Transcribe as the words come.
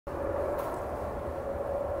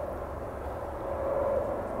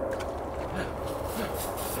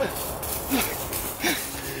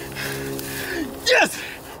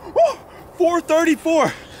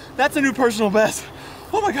434. That's a new personal best.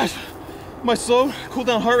 Oh my gosh. My slow cool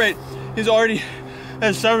down heart rate is already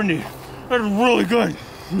at 70. That's really good.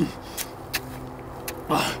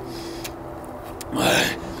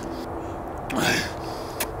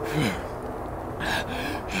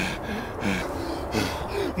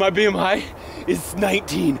 My BMI is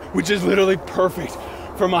 19, which is literally perfect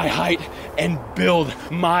for my height and build.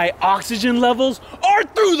 My oxygen levels are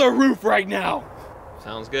through the roof right now.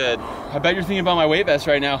 Sounds good. I bet you're thinking about my weight vest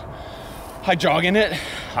right now. I jog in it,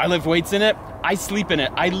 I lift weights in it, I sleep in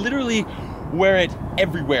it. I literally wear it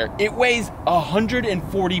everywhere. It weighs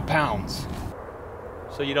 140 pounds.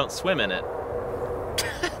 So you don't swim in it?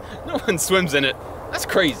 No one swims in it. That's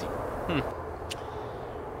crazy.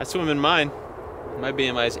 I swim in mine. My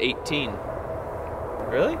BMI is 18.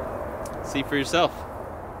 Really? See for yourself,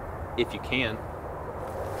 if you can.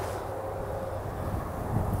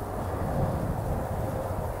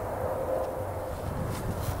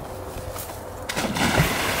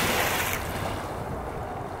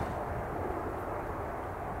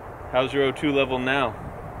 How's your O2 level now?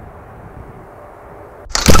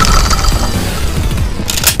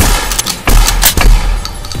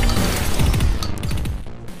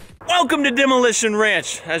 Welcome to Demolition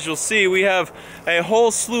Ranch. As you'll see, we have a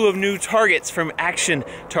whole slew of new targets from Action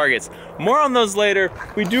Targets. More on those later.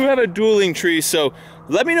 We do have a dueling tree, so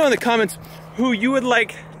let me know in the comments who you would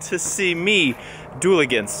like to see me duel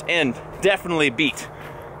against and definitely beat.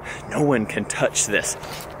 No one can touch this.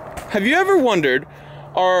 Have you ever wondered,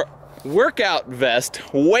 are workout vest,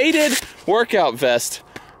 weighted workout vest,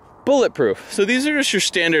 bulletproof? So these are just your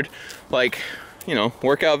standard, like, you know,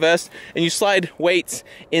 workout vest, and you slide weights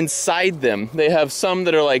inside them. They have some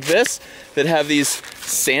that are like this, that have these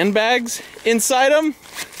sandbags inside them,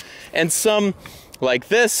 and some like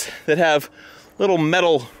this that have little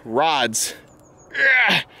metal rods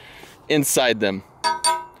inside them.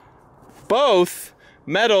 Both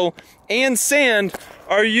metal and sand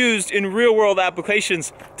are used in real-world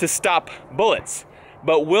applications to stop bullets.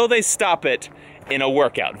 But will they stop it in a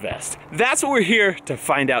workout vest? That's what we're here to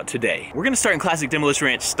find out today. We're gonna start in classic Demolition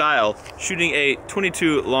Ranch style, shooting a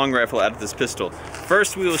 .22 long rifle out of this pistol.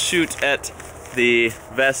 First, we will shoot at the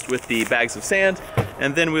vest with the bags of sand,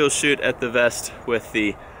 and then we will shoot at the vest with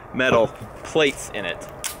the metal plates in it.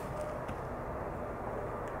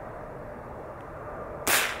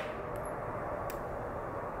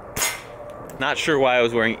 Not sure why I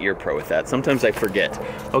was wearing ear pro with that. Sometimes I forget.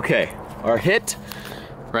 Okay, our hit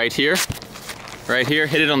right here,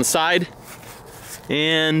 hit it on the side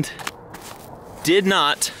and did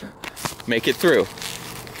not make it through.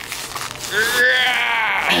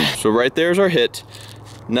 So right there's our hit,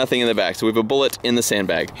 nothing in the back. So we have a bullet in the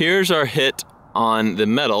sandbag. Here's our hit on the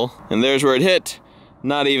metal, and there's where it hit,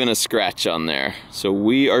 not even a scratch on there. So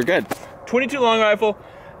we are good. .22 long rifle,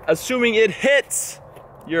 assuming it hits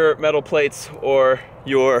your metal plates or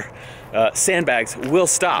your sandbags, will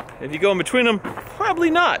stop. If you go in between them,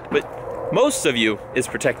 probably not, but most of you is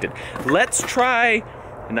protected. Let's try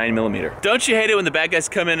a 9mm. Don't you hate it when the bad guys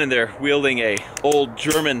come in and they're wielding a old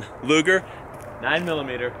German Luger?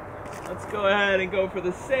 9mm. Let's go ahead and go for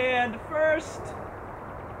the sand first.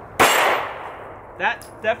 That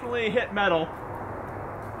definitely hit metal.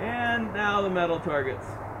 And now the metal targets.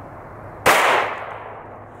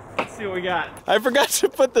 Let's see what we got. I forgot to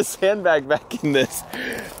put the sandbag back in this.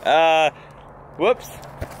 Whoops.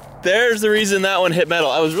 There's the reason that one hit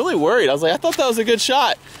metal. I was really worried. I was like, I thought that was a good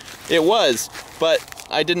shot. It was, but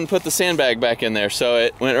I didn't put the sandbag back in there, so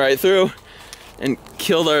it went right through and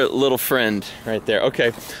killed our little friend right there.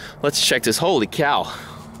 Okay, let's check this. Holy cow.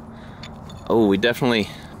 Oh, we definitely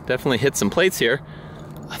hit some plates here.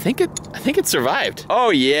 I think it survived.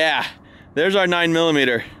 Oh yeah, there's our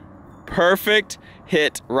 9mm. Perfect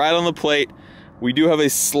hit right on the plate. We do have a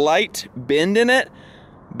slight bend in it,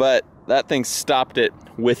 but that thing stopped it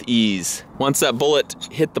with ease. Once that bullet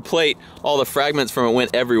hit the plate, all the fragments from it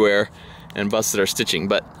went everywhere and busted our stitching.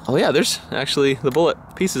 But oh yeah, there's actually the bullet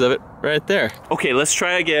pieces of it right there. Okay, let's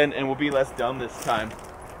try again and we'll be less dumb this time.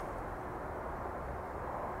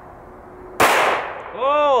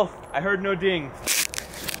 Oh, I heard no ding.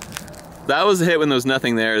 That was the hit when there was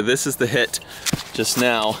nothing there. This is the hit just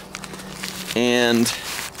now. And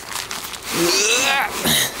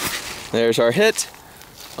there's our hit.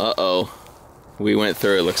 Uh-oh. We went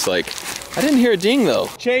through, it looks like. I didn't hear a ding though.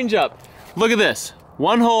 Change up. Look at this.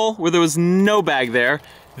 One hole where there was no bag there.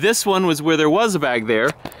 This one was where there was a bag there.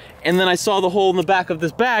 And then I saw the hole in the back of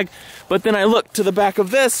this bag, but then I looked to the back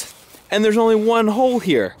of this and there's only one hole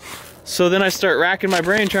here. So then I start racking my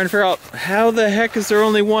brain trying to figure out how the heck is there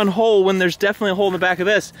only one hole when there's definitely a hole in the back of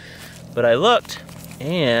this? But I looked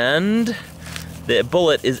and the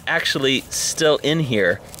bullet is actually still in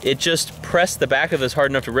here. It just pressed the back of this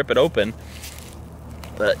hard enough to rip it open.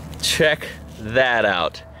 But check that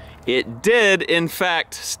out. It did, in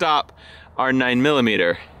fact, stop our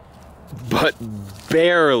 9mm, but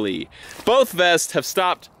barely. Both vests have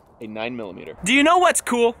stopped a 9mm. Do you know what's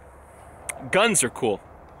cool? Guns are cool.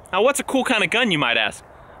 Now, what's a cool kind of gun, you might ask?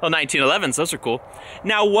 Well, 1911s, those are cool.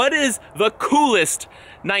 Now, what is the coolest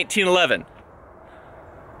 1911?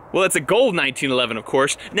 Well, it's a gold 1911, of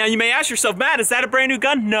course. Now, you may ask yourself, Matt, is that a brand new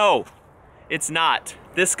gun? No, it's not.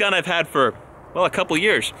 This gun I've had for, well, a couple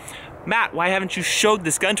years. Matt, why haven't you showed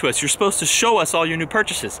this gun to us? You're supposed to show us all your new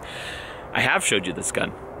purchases. I have showed you this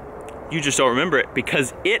gun. You just don't remember it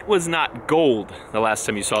because it was not gold the last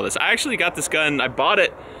time you saw this. I actually got this gun, I bought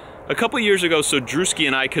it a couple years ago so Drewski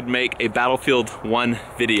and I could make a Battlefield 1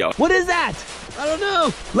 video. What is that? I don't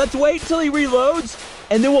know. Let's wait till he reloads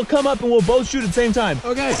and then we'll come up and we'll both shoot at the same time.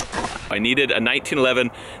 Okay. I needed a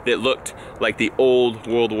 1911 that looked like the old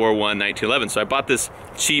World War I 1911. So I bought this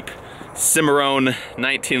cheap Cimarron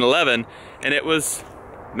 1911 and it was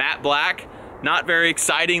matte black, not very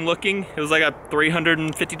exciting looking. It was like a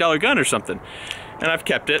 $350 gun or something. And I've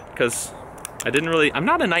kept it because I'm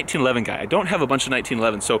not a 1911 guy. I don't have a bunch of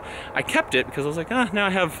 1911, so I kept it because I was like, now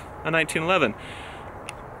I have a 1911.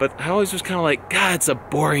 But I always was kind of like, God, it's a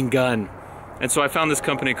boring gun. And so I found this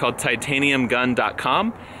company called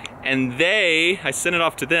titaniumgun.com, and I sent it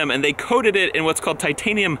off to them, and they coated it in what's called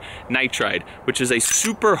titanium nitride, which is a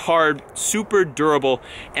super hard, super durable,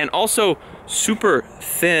 and also super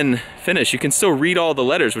thin finish. You can still read all the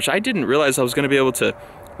letters, which I didn't realize I was going to be able to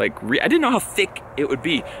I didn't know how thick it would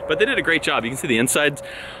be, but they did a great job. You can see the inside's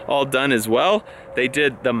all done as well. They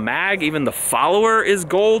did the mag, even the follower is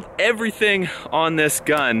gold. Everything on this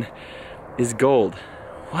gun is gold.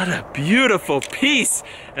 What a beautiful piece.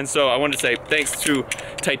 And so I wanted to say thanks to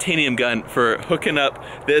Titanium Gun for hooking up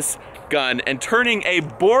this gun and turning a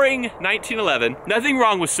boring 1911, nothing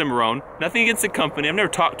wrong with Cimarron, nothing against the company, I've never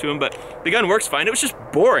talked to him, but the gun works fine. It was just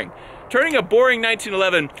boring. Turning a boring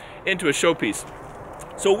 1911 into a showpiece.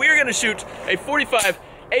 So we're gonna shoot a 45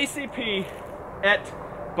 ACP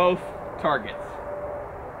at both targets.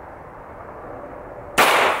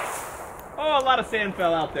 Oh, a lot of sand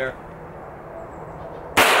fell out there.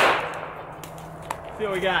 Let's see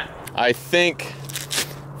what we got. I think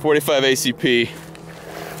 45 ACP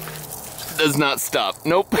does not stop.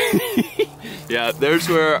 Nope. Yeah, there's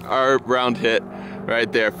where our round hit,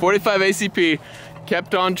 right there. 45 ACP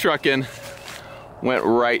kept on trucking, went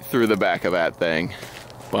right through the back of that thing.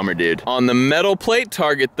 Bummer, dude. On the metal plate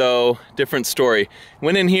target though, different story.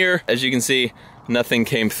 Went in here, as you can see, nothing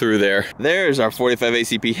came through there. There's our 45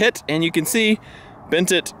 ACP hit, and you can see, bent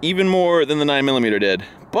it even more than the 9mm did,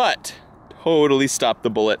 but totally stopped the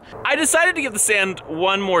bullet. I decided to give the sand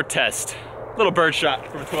one more test. Little bird shot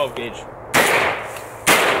from a 12 gauge.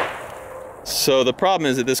 So the problem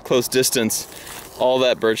is at this close distance, all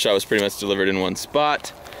that bird shot was pretty much delivered in one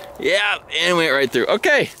spot. Yeah, and went right through.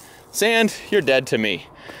 Okay, sand, you're dead to me.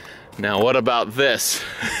 Now what about this?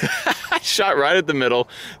 I shot right at the middle,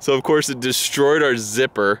 so of course it destroyed our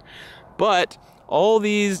zipper, but all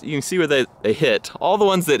these, you can see where they hit. All the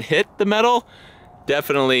ones that hit the metal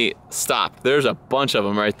definitely stopped. There's a bunch of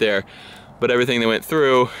them right there, but everything that went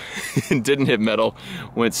through and didn't hit metal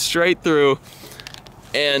went straight through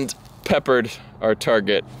and peppered our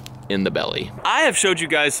target in the belly. I have showed you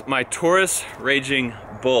guys my Taurus Raging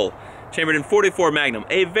Bull, chambered in .44 Magnum,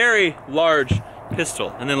 a very large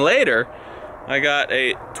pistol. And then later, I got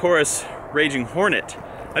a Taurus Raging Hornet,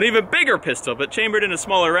 an even bigger pistol, but chambered in a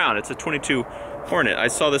smaller round. It's a .22 Hornet. I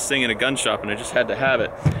saw this thing in a gun shop and I just had to have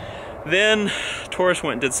it. Then Taurus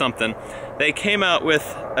went and did something. They came out with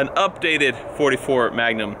an updated .44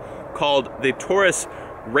 Magnum called the Taurus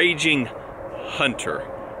Raging Hunter.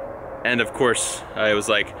 And of course, I was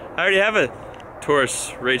like, I already have a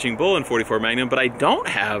Taurus Raging Bull in .44 Magnum, but I don't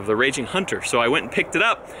have the Raging Hunter. So I went and picked it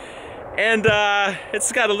up, and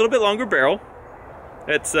it's got a little bit longer barrel.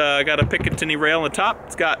 It's got a Picatinny rail on the top.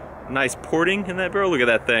 It's got nice porting in that barrel. Look at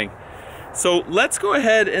that thing. So let's go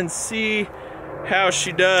ahead and see how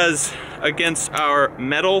she does against our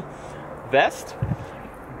metal vest.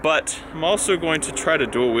 But I'm also going to try to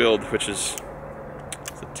dual wield, which is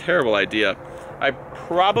a terrible idea. I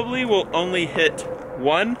probably will only hit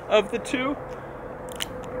one of the two,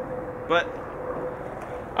 but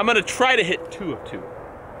I'm gonna try to hit two of two.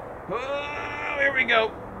 Oh, here we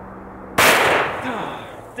go.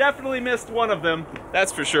 Definitely missed one of them,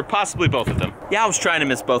 that's for sure, possibly both of them. Yeah, I was trying to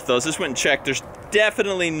miss both those. Just went and checked. There's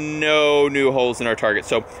definitely no new holes in our target,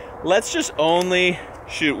 so let's just only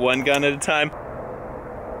shoot one gun at a time.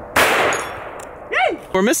 Yay!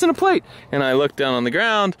 we're missing a plate. And I looked down on the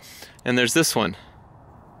ground and there's this one.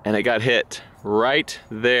 And it got hit right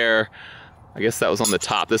there. I guess that was on the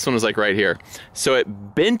top. This one was like right here. So it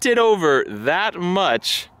bent it over that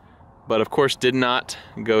much, but of course did not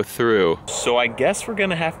go through. So I guess we're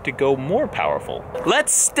gonna have to go more powerful.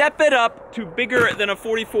 Let's step it up to bigger than a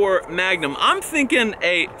 44 Magnum. I'm thinking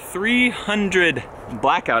a 300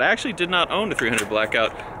 Blackout. I actually did not own a 300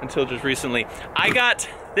 Blackout until just recently. I got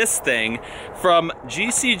this thing from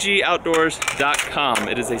gcgoutdoors.com.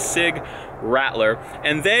 It is a SIG Rattler,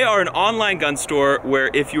 and they are an online gun store where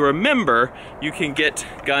if you're a member, you can get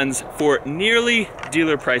guns for nearly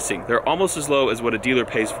dealer pricing. They're almost as low as what a dealer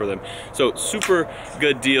pays for them. So super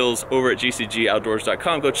good deals over at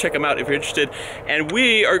gcgoutdoors.com. Go check them out if you're interested. And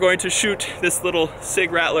we are going to shoot this little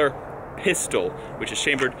SIG Rattler pistol, which is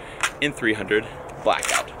chambered in 300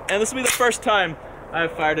 Blackout. And this will be the first time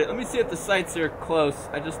I've fired it. Let me see if the sights are close.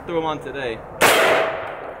 I just threw them on today.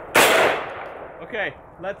 Okay,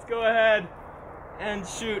 let's go ahead and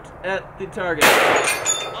shoot at the target.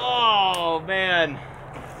 Oh man,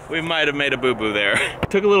 we might have made a boo-boo there.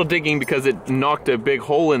 Took a little digging because it knocked a big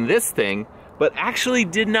hole in this thing, but actually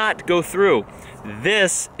did not go through.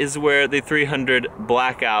 This is where the 300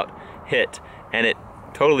 Blackout hit, and it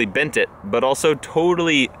totally bent it, but also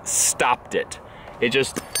totally stopped it. It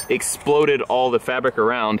just exploded all the fabric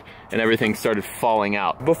around and everything started falling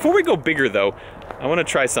out. Before we go bigger though, I want to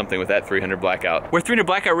try something with that 300 Blackout. Where 300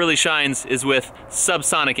 Blackout really shines is with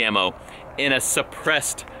subsonic ammo in a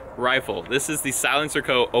suppressed rifle. This is the Silencer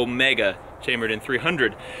Co. Omega, chambered in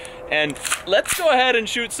 300. And let's go ahead and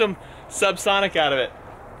shoot some subsonic out of it.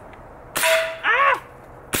 Ah!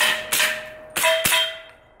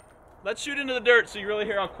 Let's shoot into the dirt so you really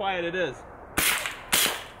hear how quiet it is.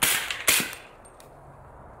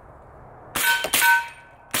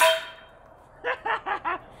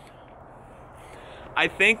 I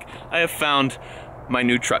think I have found my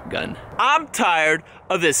new truck gun. I'm tired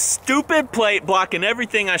of this stupid plate blocking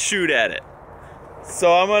everything I shoot at it.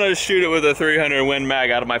 So I'm gonna shoot it with a 300 Win Mag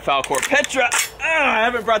out of my Falcor Petra. I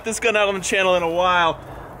haven't brought this gun out on the channel in a while.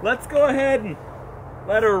 Let's go ahead and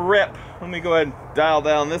let her rip. Let me go ahead and dial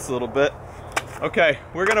down this a little bit. Okay,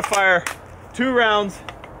 we're gonna fire 2 rounds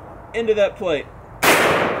into that plate.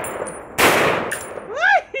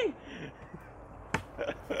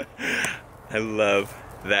 I love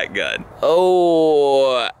that gun.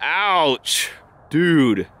 Oh, ouch.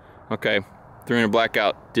 Dude. Okay, 300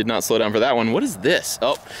 Blackout did not slow down for that one. What is this?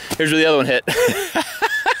 Oh, here's where the other one hit.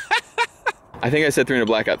 I think I said 300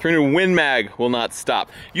 Blackout. 300 Win Mag will not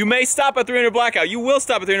stop. You may stop at 300 Blackout. You will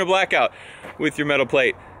stop at 300 Blackout with your metal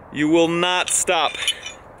plate. You will not stop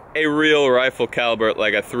a real rifle caliber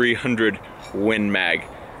like a 300 Win Mag.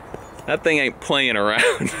 That thing ain't playing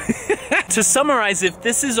around. To summarize, if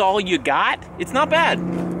this is all you got, it's not bad.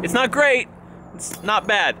 It's not great, it's not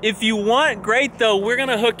bad. If you want great though, we're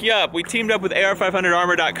gonna hook you up. We teamed up with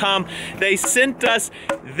AR500armor.com. They sent us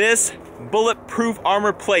this bulletproof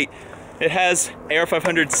armor plate. It has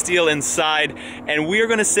AR500 steel inside, and we are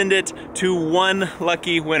gonna send it to 1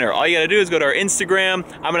 lucky winner. All you gotta do is go to our Instagram.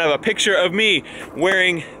 I'm gonna have a picture of me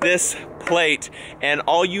wearing this plate, and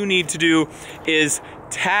all you need to do is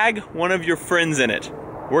tag one of your friends in it.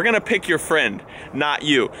 We're gonna pick your friend, not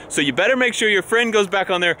you. So you better make sure your friend goes back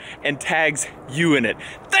on there and tags you in it.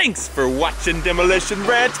 Thanks for watching Demolition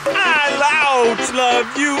Ranch. I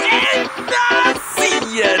love you, and I'll see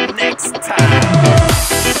you next time.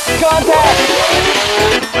 Contact!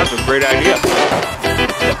 That's a great idea.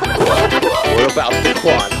 What about the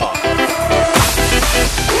quad hawk?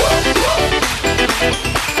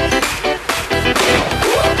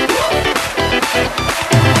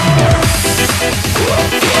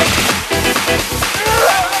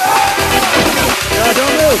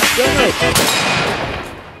 Don't move!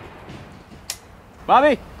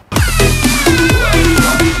 Bobby!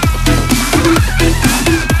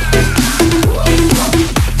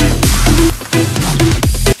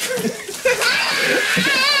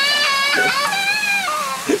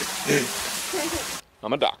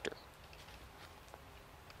 I'm a doctor.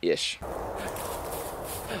 Ish.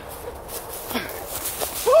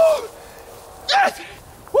 Yes!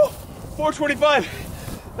 Woo! 425.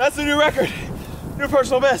 That's the new record. New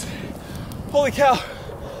personal best. Holy cow.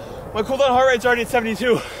 My cooldown heart rate's already at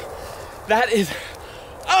 72. That is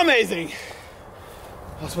amazing.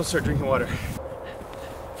 I was supposed to start drinking water.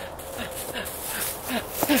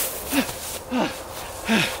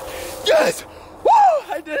 Yes! Woo!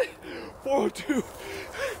 I did it! 402.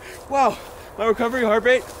 Wow. My recovery heart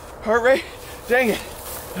rate, dang it.